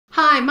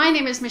Hi, my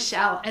name is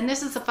Michelle, and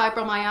this is the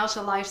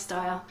Fibromyalgia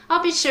Lifestyle.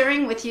 I'll be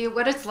sharing with you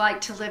what it's like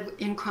to live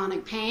in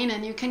chronic pain,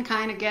 and you can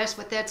kind of guess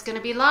what that's going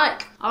to be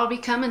like. I'll be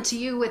coming to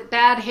you with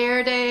bad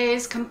hair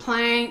days,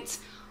 complaints,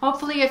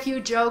 hopefully a few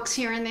jokes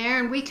here and there,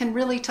 and we can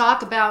really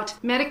talk about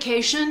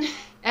medication,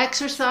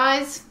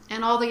 exercise,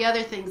 and all the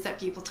other things that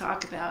people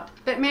talk about.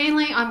 But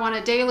mainly, I want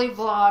a daily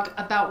vlog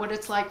about what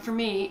it's like for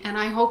me, and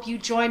I hope you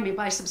join me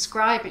by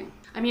subscribing.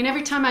 I mean,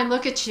 every time I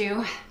look at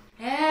you,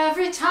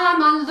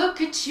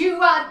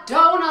 I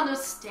don't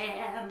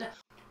understand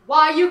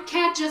why you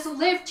can't just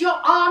lift your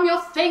arm, your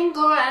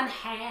finger, and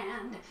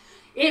hand.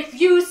 If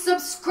you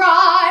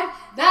subscribe,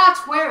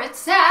 that's where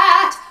it's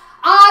at.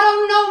 I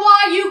don't know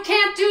why you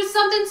can't do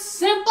something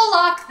simple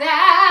like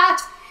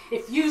that.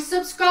 If you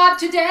subscribe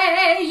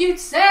today, you'd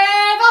save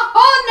a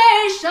whole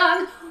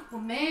nation.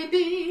 Well,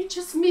 maybe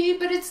just me,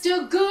 but it's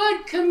still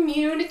good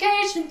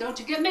communication. Don't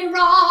you get me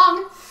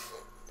wrong.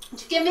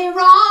 Don't you get me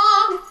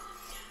wrong.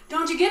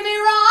 Don't you get me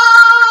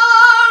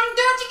wrong.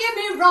 Don't you get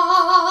me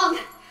wrong.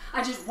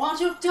 I just want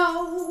your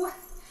dough.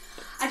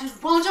 I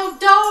just want your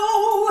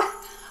dough.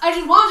 I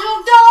just want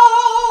your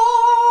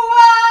dough.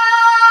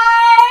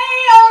 I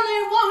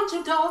only want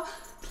your dough.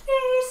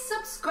 Please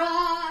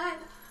subscribe.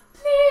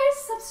 Please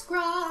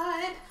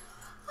subscribe.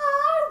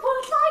 I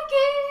would like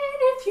it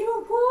if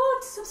you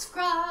would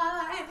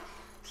subscribe.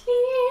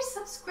 Please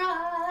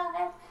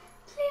subscribe.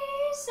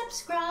 Please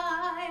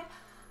subscribe.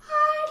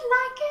 I'd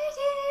like it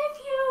if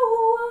you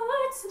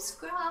would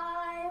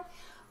subscribe.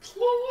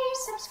 Please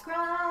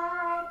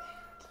subscribe.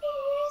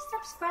 Please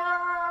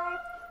subscribe.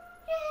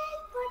 It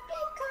would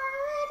be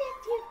good if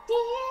you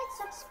did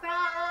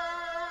subscribe.